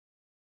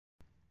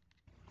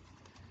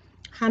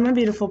Hi, my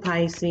beautiful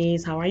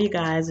Pisces. How are you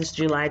guys? It's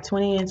July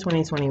 20th,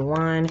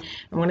 2021. I'm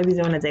going to be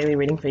doing a daily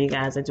reading for you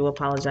guys. I do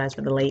apologize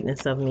for the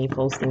lateness of me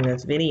posting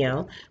this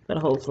video, but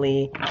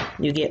hopefully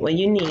you get what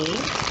you need,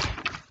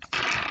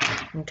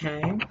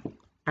 okay,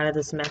 out of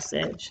this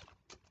message.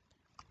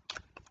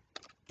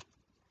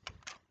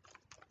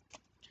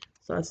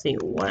 So let's see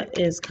what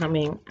is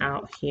coming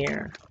out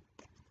here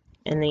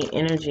in the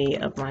energy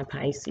of my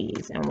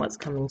Pisces and what's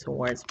coming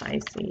towards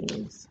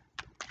Pisces.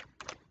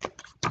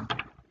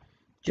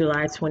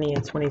 July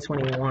 20th,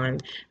 2021.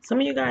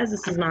 Some of you guys,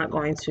 this is not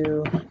going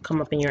to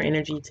come up in your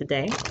energy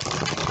today.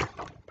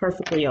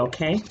 Perfectly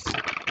okay.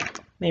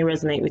 May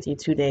resonate with you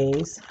 2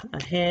 days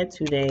ahead,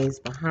 2 days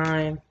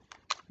behind.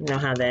 You know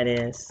how that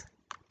is.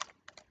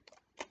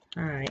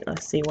 All right,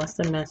 let's see. What's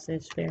the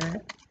message,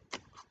 Spirit?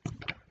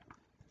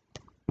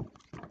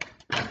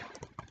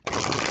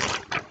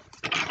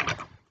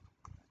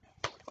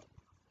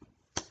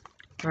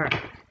 All right.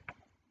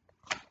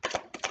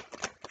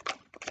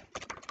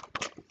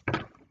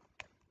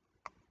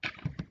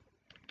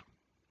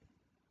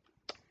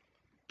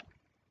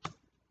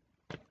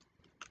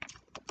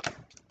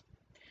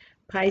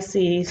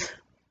 Pisces,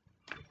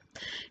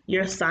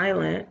 you're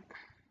silent.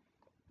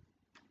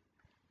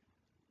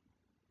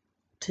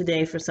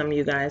 Today for some of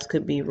you guys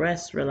could be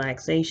rest,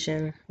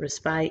 relaxation,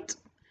 respite,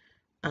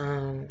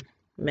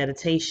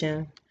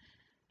 meditation,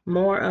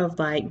 more of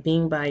like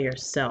being by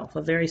yourself,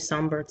 a very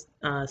somber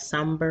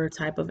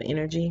type of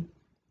energy.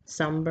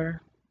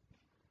 Somber.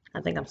 I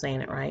think I'm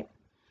saying it right.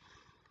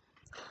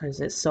 Or is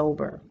it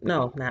sober?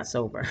 No, not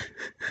sober.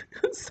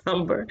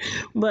 Somber.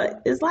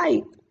 But it's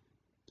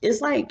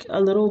like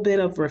a little bit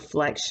of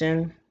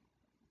reflection,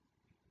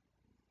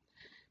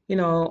 you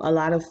know, a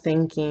lot of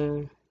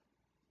thinking,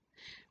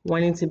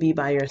 wanting to be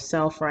by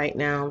yourself right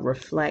now,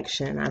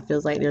 reflection. I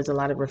feel like there's a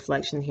lot of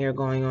reflection here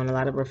going on, a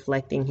lot of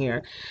reflecting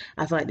here.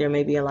 I feel like there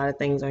may be a lot of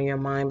things on your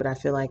mind, but I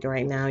feel like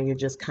right now you're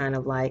just kind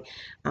of like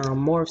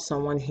more of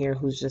someone here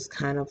who's just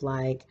kind of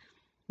like,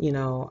 you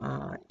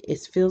know, it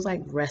feels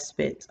like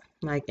respite,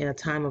 like in a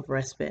time of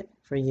respite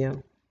for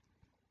you.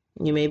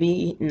 You may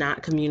be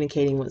not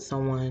communicating with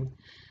someone.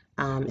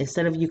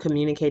 Instead of you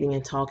communicating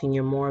and talking,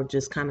 you're more of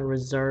just kind of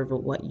reserved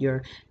with what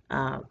you're,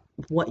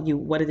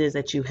 what it is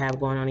that you have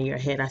going on in your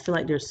head. I feel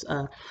like there's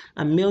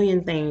a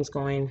million things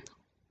going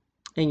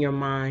in your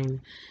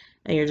mind,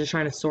 and you're just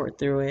trying to sort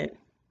through it.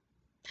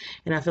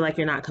 And I feel like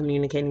you're not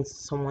communicating to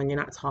someone, you're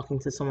not talking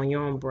to someone,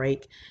 you're on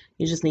break.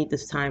 You just need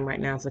this time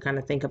right now to kind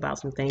of think about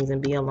some things and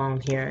be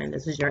alone here. And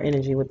this is your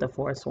energy with the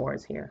Four of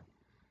Swords here.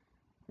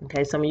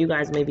 Okay, some of you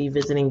guys may be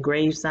visiting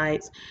grave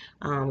sites,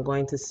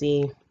 going to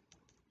see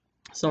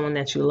someone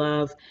that you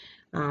love,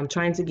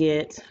 trying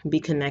to be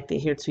connected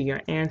here to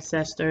your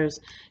ancestors,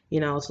 you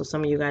know. So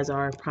some of you guys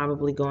are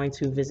probably going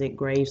to visit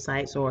grave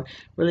sites or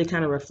really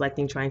kind of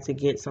reflecting, trying to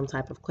get some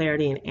type of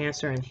clarity and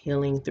answer and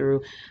healing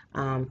through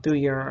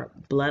your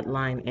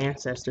bloodline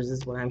ancestors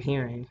is what I'm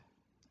hearing.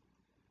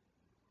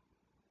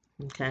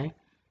 Okay.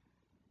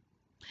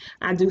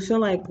 I do feel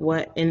like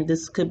and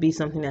this could be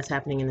something that's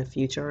happening in the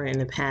future or in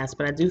the past,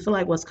 but I do feel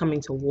like what's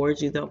coming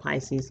towards you though,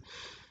 Pisces,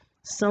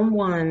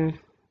 someone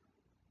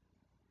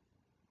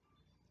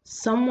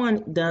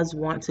does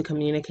want to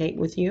communicate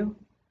with you,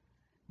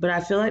 but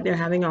I feel like they're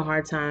having a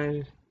hard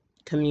time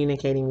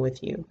communicating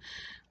with you.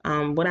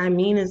 What I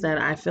mean is that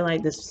I feel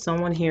like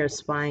someone here is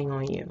spying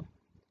on you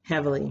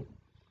heavily.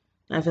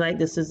 I feel like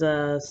this is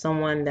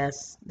someone that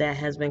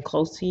has been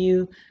close to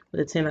you, with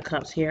the Ten of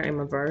Cups here in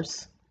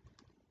reverse,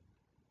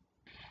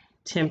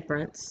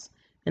 Temperance,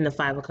 and the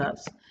Five of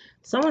Cups.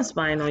 Someone's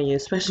spying on you,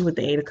 especially with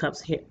the Eight of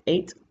Cups here,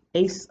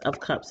 Ace of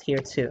Cups here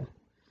too.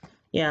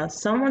 Yeah,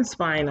 someone's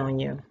spying on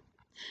you.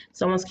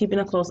 Someone's keeping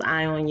a close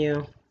eye on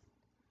you,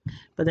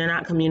 but they're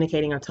not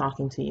communicating or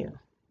talking to you.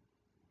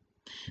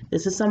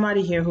 This is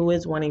somebody here who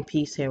is wanting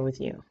peace here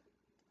with you.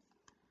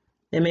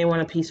 They may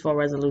want a peaceful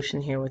resolution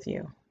here with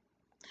you.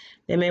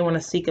 They may want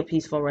to seek a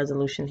peaceful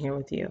resolution here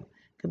with you.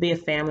 Could be a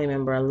family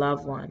member, a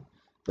loved one.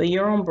 But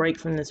you're on break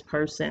from this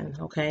person,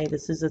 okay?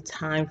 This is a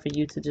time for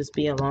you to just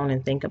be alone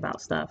and think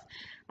about stuff.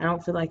 I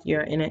don't feel like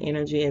you're in an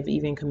energy of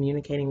even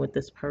communicating with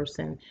this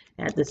person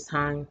at this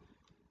time.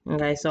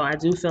 Okay, so I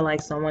do feel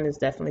like someone is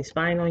definitely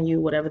spying on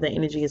you. Whatever the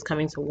energy is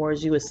coming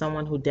towards you is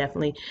someone who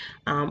definitely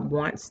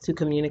wants to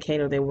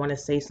communicate, or they want to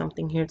say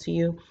something here to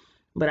you.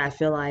 But I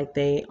feel like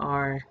they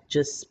are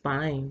just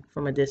spying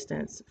from a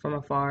distance, from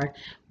afar,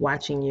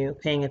 watching you,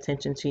 paying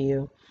attention to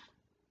you.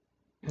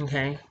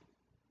 Okay.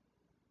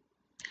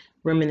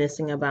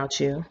 Reminiscing about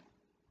you.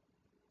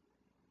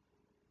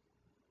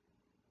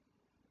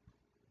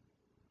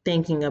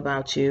 Thinking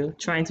about you,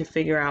 trying to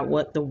figure out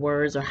what the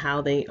words or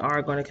how they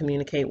are going to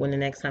communicate when the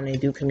next time they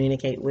do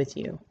communicate with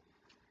you.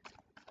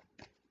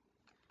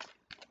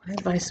 What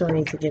advice do I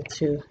need to give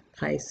to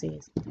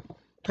Pisces?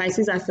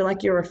 Pisces, I feel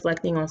like you're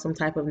reflecting on some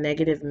type of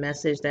negative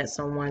message that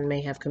someone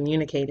may have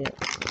communicated.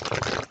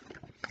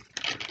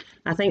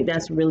 I think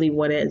that's really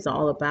what it's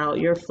all about.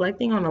 You're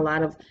reflecting on a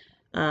lot of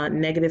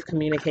negative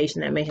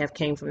communication that may have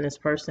came from this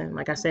person.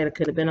 Like I said, it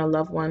could have been a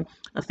loved one,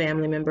 a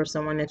family member,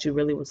 someone that you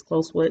really was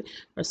close with,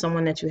 or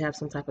someone that you have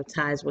some type of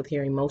ties with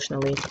here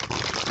emotionally.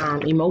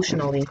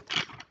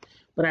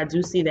 But I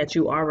do see that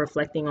you are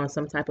reflecting on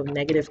some type of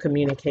negative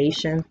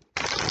communication,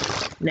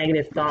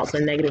 negative thoughts,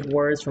 or negative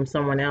words from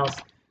someone else.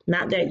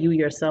 Not that you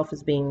yourself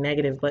is being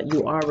negative, but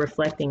you are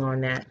reflecting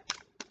on that.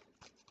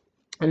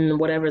 And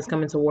whatever is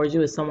coming towards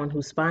you is someone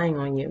who's spying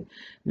on you,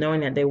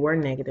 knowing that they were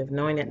negative,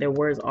 knowing that their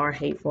words are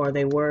hateful, or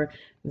they were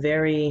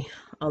very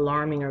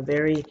alarming, or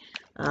very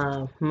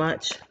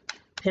much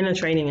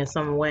penetrating in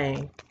some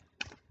way.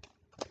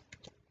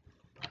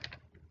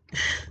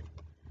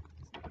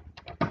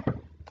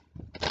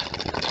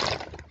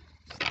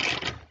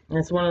 And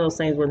it's one of those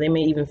things where they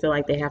may even feel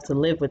like they have to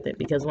live with it,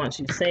 because once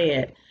you say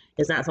it,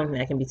 it's not something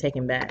that can be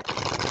taken back.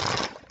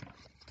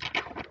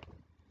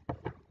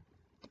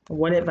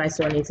 What advice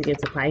do I need to give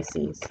to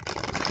Pisces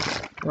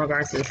in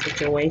regards to the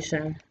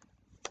situation?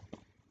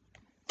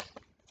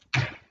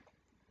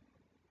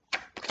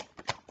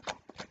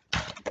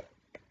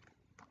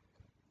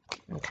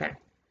 Okay.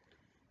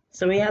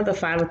 So we have the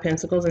Five of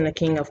Pentacles and the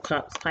King of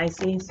Cups,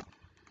 Pisces.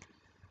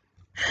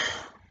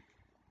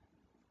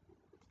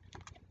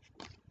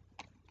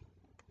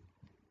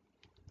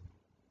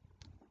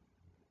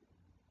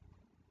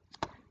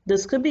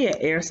 This could be an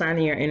air sign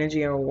in your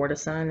energy, or a water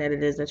sign that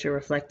it is that you're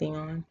reflecting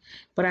on.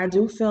 But I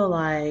do feel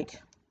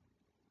like,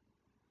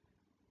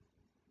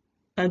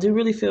 I do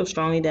really feel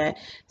strongly that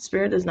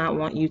Spirit does not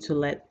want you to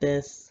let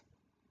this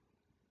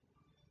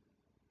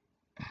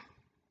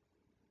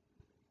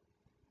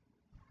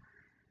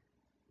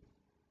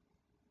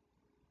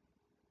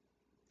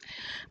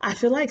I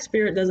feel like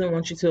Spirit doesn't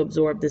want you to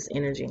absorb this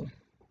energy.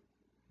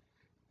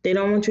 They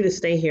don't want you to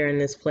stay here in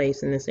this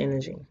place, in this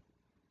energy.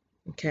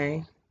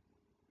 Okay?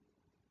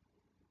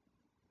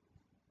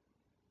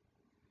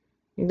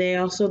 They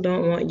also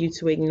don't want you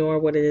to ignore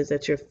what it is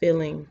that you're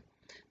feeling,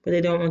 but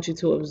they don't want you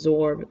to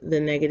absorb the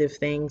negative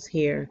things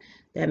here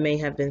that may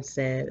have been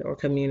said or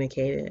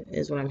communicated,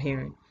 is what I'm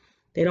hearing.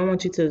 They don't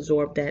want you to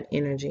absorb that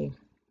energy.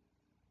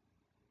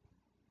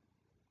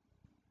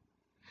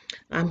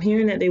 I'm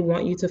hearing that they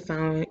want you to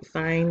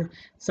find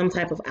some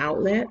type of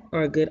outlet,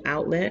 or a good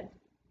outlet,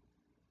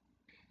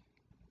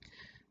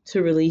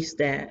 to release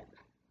that.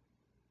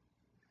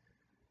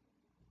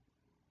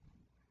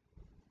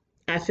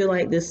 I feel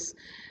like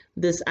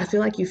I feel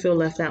like you feel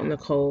left out in the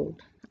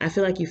cold. I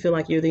feel like you feel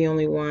like you're the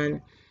only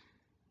one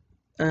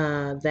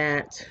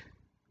that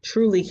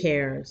truly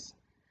cares,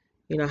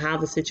 you know, how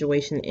the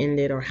situation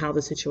ended, or how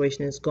the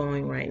situation is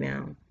going right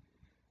now.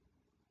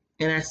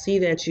 And I see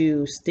that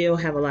you still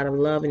have a lot of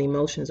love and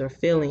emotions or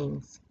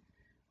feelings,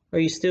 or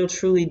you still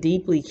truly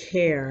deeply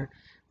care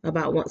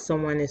about what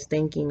someone is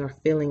thinking or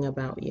feeling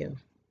about you.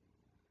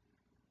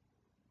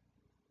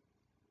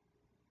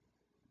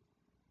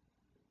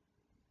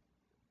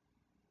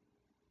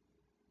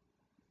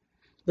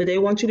 But they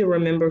want you to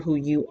remember who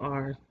you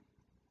are.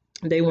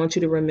 They want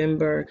you to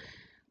remember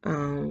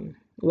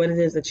what it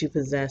is that you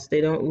possess. They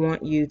don't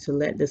want you to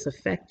let this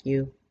affect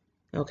you,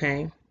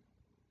 okay?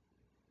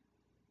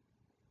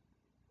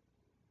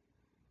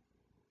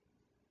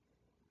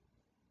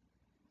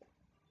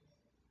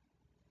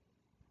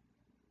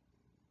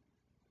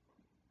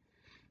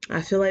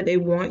 I feel like they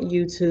want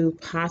you to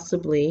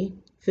possibly,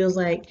 feels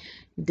like,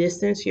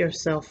 distance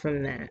yourself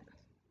from that.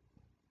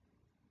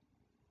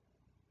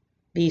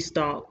 These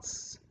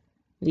thoughts,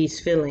 these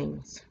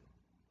feelings.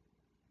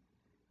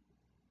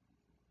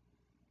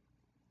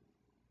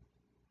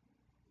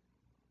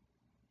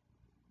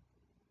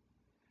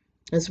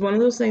 It's one of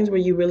those things where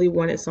you really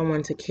wanted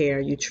someone to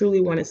care. You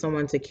truly wanted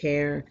someone to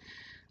care.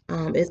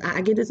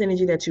 I get this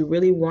energy that you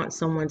really want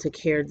someone to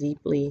care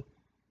deeply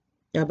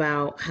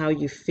about how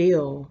you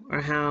feel,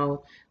 or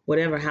how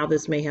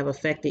this may have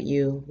affected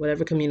you,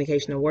 whatever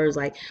communication or words.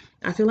 Like,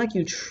 I feel like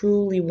you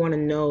truly want to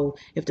know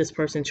if this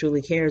person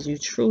truly cares. You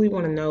truly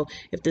want to know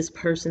if this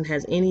person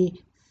has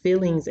any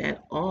feelings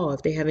at all,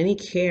 if they have any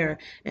care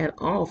at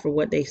all for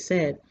what they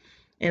said.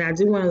 And I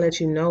do want to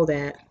let you know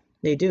that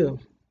they do.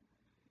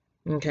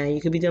 Okay, you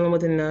could be dealing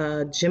with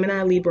a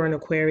Gemini, Libra, an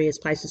Aquarius,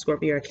 Pisces,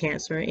 Scorpio, or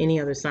Cancer, or any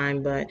other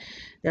sign, but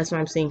that's what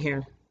I'm seeing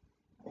here.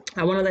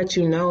 I want to let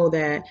you know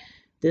that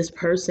this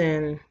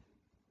person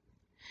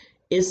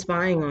is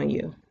spying on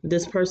you.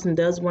 This person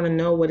does want to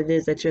know what it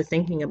is that you're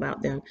thinking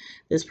about them.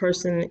 This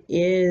person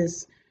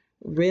is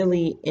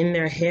really in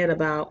their head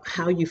about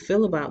how you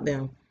feel about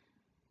them.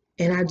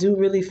 And I do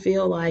really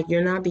feel like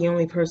you're not the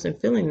only person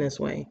feeling this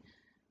way.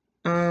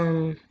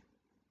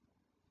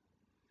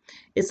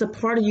 It's a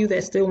part of you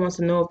that still wants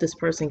to know if this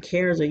person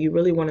cares, or you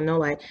really want to know,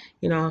 like,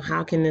 you know,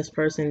 how can this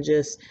person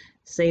just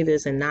say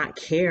this and not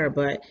care?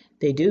 But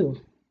they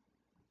do.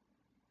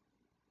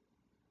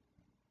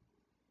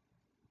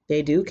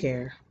 They do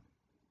care.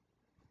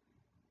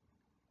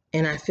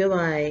 And I feel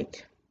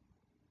like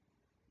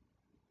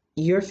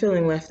you're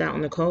feeling left out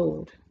in the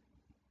cold.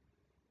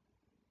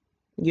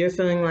 You're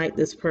feeling like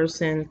this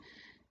person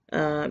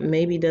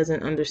maybe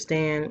doesn't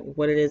understand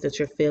what it is that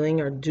you're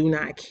feeling, or do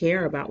not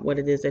care about what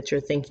it is that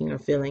you're thinking or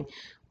feeling,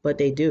 but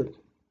they do.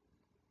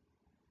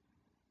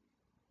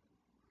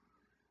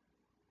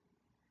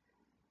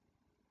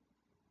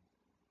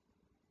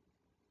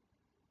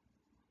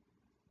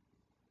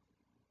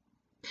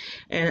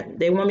 And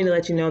they want me to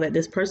let you know that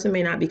this person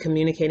may not be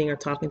communicating or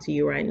talking to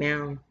you right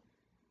now,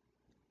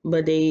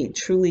 but they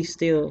truly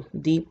still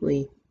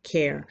deeply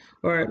care.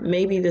 Or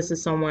maybe this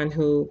is someone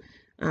who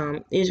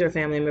is your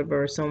family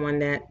member, or someone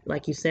that,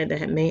 like you said,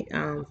 that may,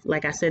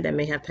 like I said, that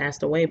may have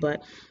passed away,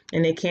 but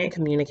and they can't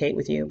communicate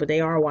with you, but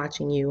they are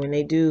watching you, and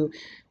they do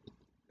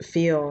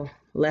feel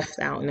left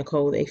out in the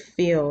cold. They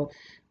feel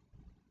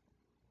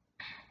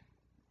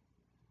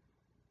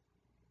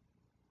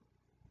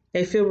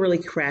really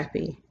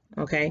crappy.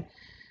 Okay.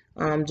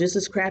 Just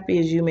as crappy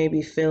as you may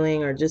be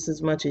feeling, or just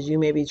as much as you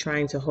may be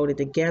trying to hold it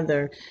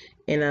together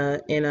in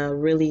a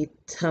really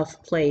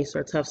tough place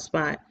or tough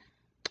spot,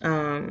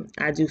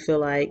 I do feel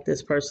like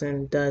this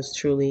person does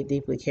truly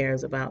deeply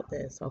cares about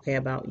this, okay,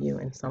 about you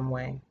in some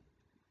way.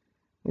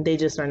 They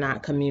just are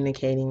not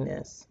communicating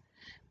this.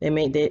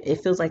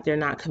 It feels like they're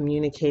not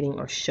communicating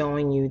or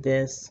showing you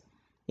this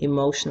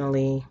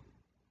emotionally,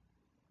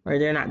 or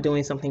they're not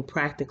doing something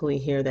practically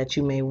here that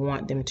you may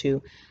want them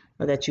to,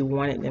 or that you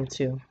wanted them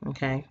to,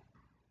 okay?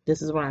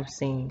 This is what I'm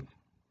seeing.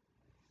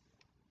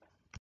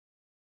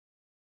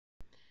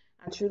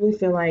 I truly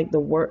feel like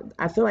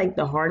I feel like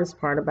the hardest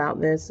part about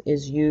this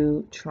is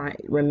you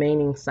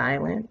remaining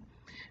silent.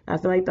 I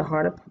feel like the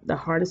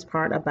hardest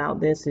part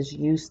about this is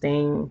you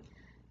staying,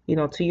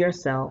 to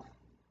yourself,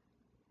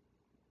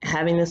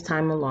 having this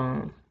time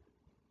alone,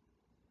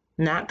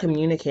 not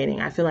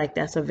communicating. I feel like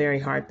that's a very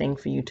hard thing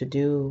for you to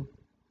do.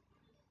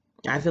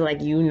 I feel like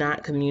you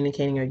not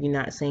communicating, or you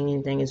not saying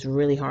anything, is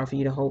really hard for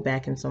you to hold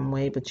back in some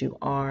way, but you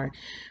are.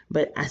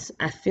 But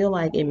I feel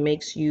like it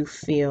makes you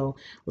feel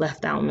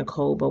left out in the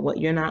cold. But what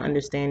you're not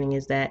understanding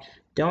is that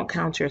don't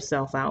count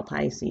yourself out,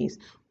 Pisces.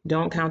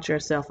 Don't count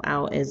yourself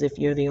out as if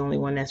you're the only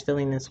one that's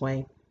feeling this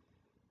way.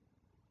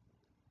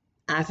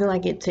 I feel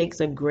like it takes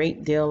a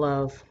great deal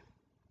of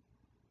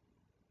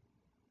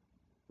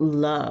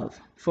love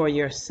for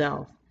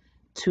yourself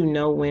to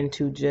know when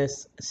to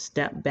just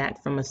step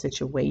back from a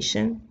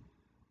situation.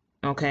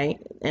 Okay.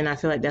 And I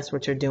feel like that's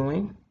what you're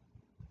doing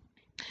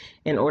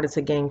in order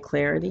to gain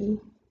clarity,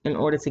 in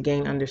order to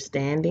gain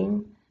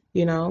understanding,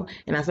 and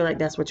I feel like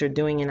that's what you're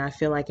doing. And I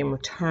feel like in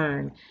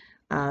return,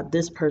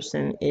 this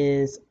person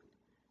is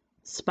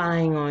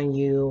spying on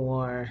you,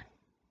 or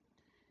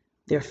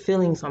they're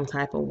feeling some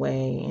type of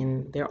way,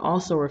 and they're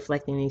also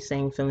reflecting these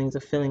same feelings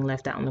of feeling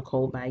left out in the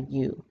cold by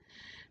you,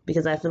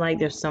 because I feel like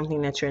there's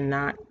something that you're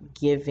not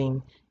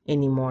giving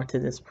anymore to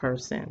this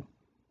person.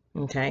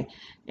 Okay.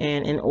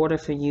 And in order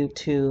for you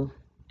to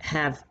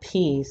have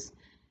peace,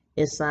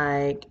 it's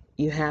like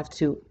you have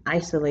to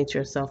isolate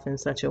yourself in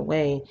such a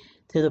way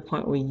to the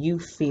point where you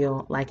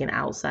feel like an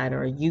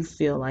outsider, or you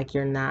feel like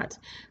you're not,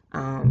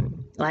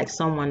 like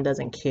someone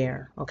doesn't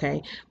care.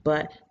 Okay.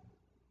 But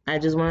I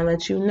just want to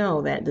let you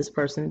know that this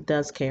person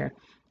does care.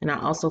 And I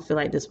also feel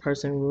like this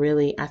person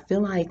really, I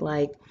feel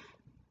like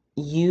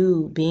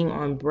you being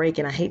on break,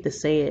 and I hate to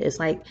say it, it's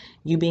like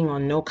you being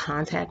on no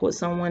contact with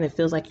someone. It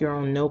feels like you're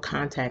on no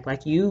contact,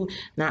 like you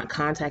not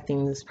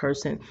contacting this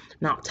person,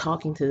 not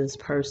talking to this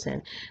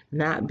person,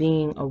 not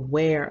being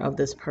aware of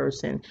this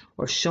person,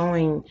 or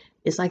showing,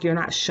 it's like you're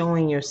not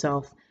showing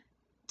yourself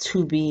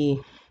to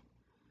be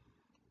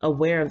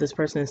aware of this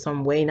person in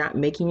some way. Not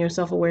making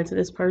yourself aware to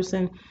this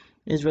person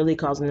is really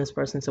causing this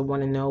person to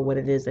want to know what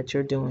it is that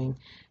you're doing.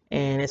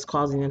 And it's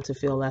causing them to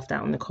feel left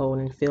out in the cold,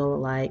 and feel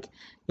like,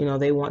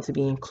 they want to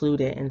be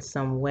included in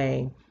some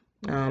way.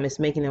 It's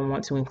making them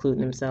want to include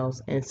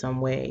themselves in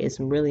some way. It's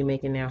really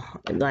making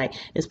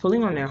it's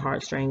pulling on their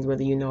heartstrings,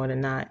 whether you know it or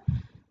not.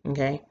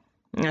 Okay.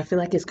 And I feel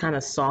like it's kind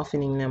of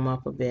softening them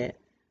up a bit.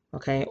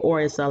 Okay.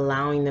 Or it's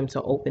allowing them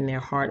to open their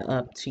heart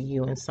up to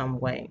you in some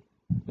way.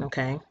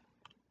 Okay.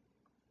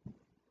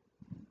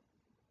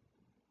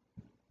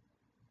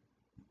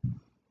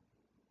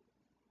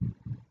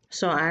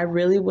 So I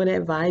really would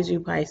advise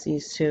you,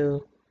 Pisces,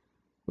 to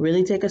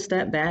really take a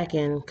step back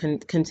and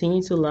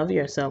continue to love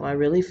yourself. I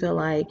feel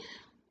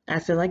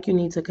like you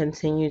need to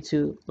continue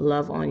to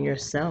love on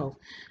yourself.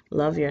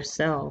 Love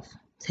yourself.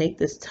 Take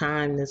this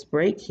time, this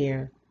break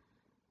here,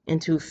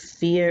 and to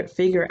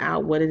figure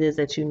out what it is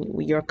that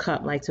your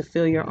cup, like to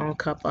fill your own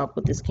cup up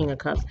with this King of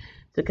Cups,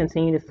 to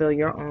continue to fill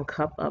your own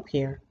cup up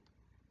here.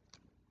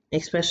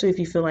 Especially if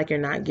you feel like you're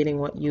not getting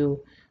what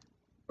you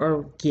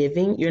are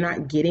giving, you're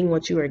not getting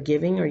what you are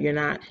giving, or you're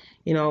not,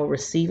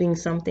 receiving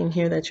something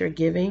here that you're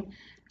giving.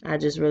 I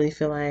just really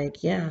feel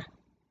like, yeah,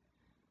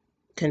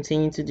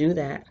 continue to do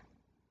that.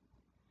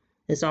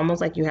 It's almost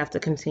like you have to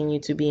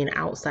continue to be an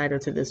outsider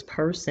to this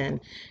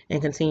person,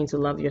 and continue to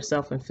love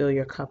yourself and fill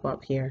your cup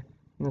up here.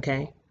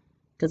 Okay.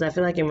 Because I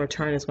feel like in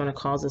return, it's going to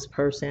cause this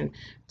person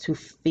to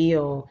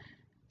feel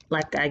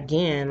like,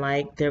 again,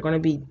 like they're going to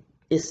be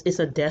it's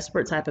a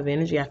desperate type of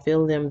energy. I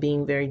feel them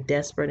being very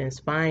desperate and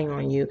spying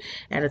on you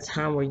at a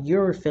time where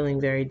you're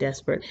feeling very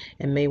desperate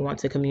and may want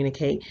to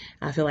communicate.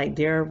 I feel like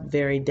they're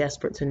very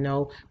desperate to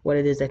know what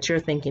it is that you're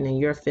thinking and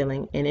you're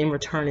feeling, and in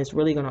return, it's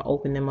really going to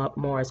open them up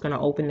more. It's going to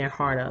open their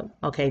heart up,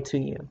 okay, to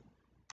you.